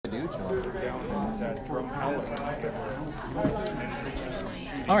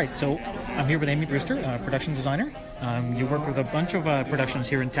All right, so I'm here with Amy Brewster, production designer. You work with a bunch of productions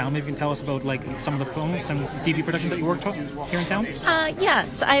here in town. Maybe you can tell us about like some of the films and TV productions that you worked on here in town.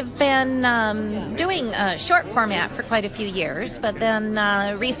 Yes, I've been doing short format for quite a few years, but then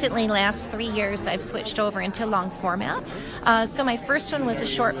recently, last 3 years, I've switched over into long format. So my first one was a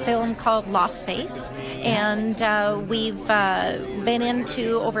short film called Lost Space, and we've been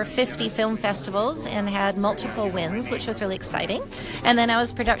into over 50 film festivals and had multiple wins, which was really exciting. And then I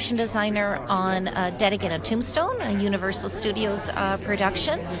was production designer on Dead Again, a Tombstone, a Universal Studios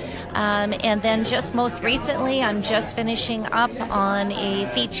production. And then just most recently, I'm just finishing up on a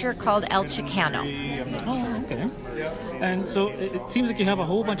feature called El Chicano. Oh, okay. And so it seems like you have a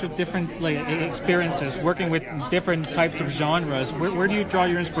whole bunch of different experiences working with different types of genres. Where do you draw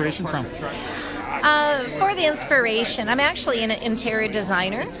your inspiration from? For the inspiration, I'm actually an interior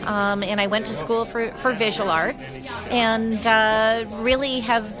designer, and I went to school for visual arts, and really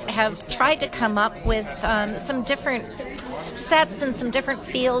have tried to come up with some different sets and some different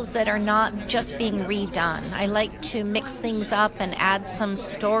feels that are not just being redone. I like to mix things up and add some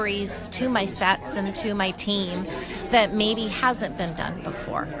stories to my sets and to my team that maybe hasn't been done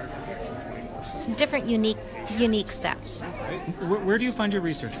before. Some different unique sets. Where do you find your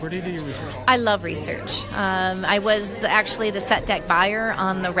research? Where do you do your research? I love research. I was actually the set deck buyer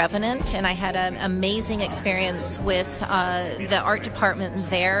on The Revenant, and I had an amazing experience with the art department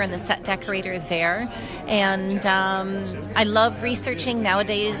there and the set decorator there. And I love researching.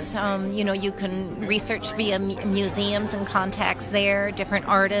 Nowadays, you can research via museums and contacts there, different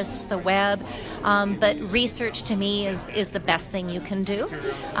artists, the web. But research to me is the best thing you can do.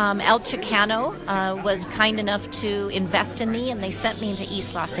 El Chicano was kind enough to invest in me, and they sent me into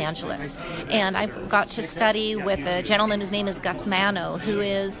East Los Angeles. And I got to study with a gentleman whose name is Gus Mano, who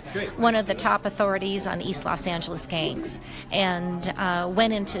is one of the top authorities on East Los Angeles gangs, and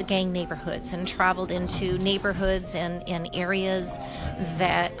went into gang neighborhoods and traveled into neighborhoods and areas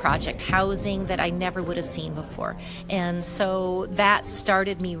that project housing that I never would have seen before. And so that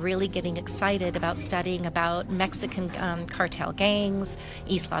started me really getting excited about studying about Mexican cartel gangs,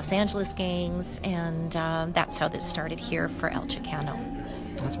 East Los Angeles gangs, and that's how this started here for El Chicano.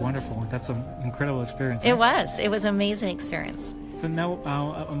 That's wonderful. That's an incredible experience. It was an amazing experience. So now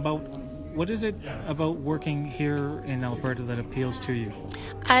about what is it about working here in Alberta that appeals to you?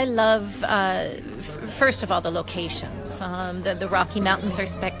 I love, first of all, the locations. The Rocky Mountains are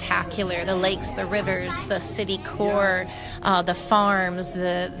spectacular. The lakes, the rivers, the city core, the farms,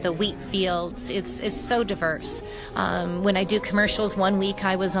 the wheat fields. It's so diverse. When I do commercials, one week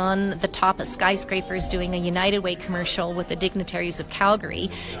I was on the top of skyscrapers doing a United Way commercial with the dignitaries of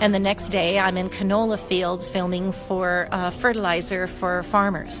Calgary, and the next day I'm in canola fields filming for fertilizer for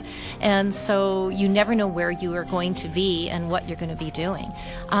farmers. And so you never know where you are going to be and what you're going to be doing.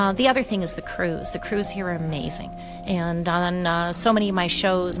 The other thing is the crews. The crews here are amazing. And on so many of my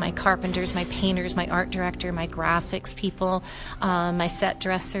shows, my carpenters, my painters, my art director, my graphics people, my set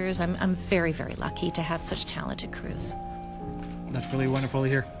dressers, I'm very, very lucky to have such talented crews. That's really wonderful to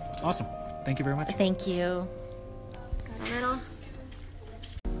hear. Awesome. Thank you very much. Thank you.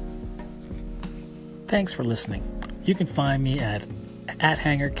 Thanks for listening. You can find me at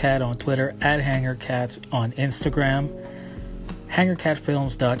HangerCat on Twitter, at HangerCats on Instagram,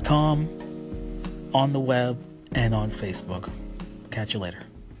 HangerCatFilms.com, on the web, and on Facebook. Catch you later.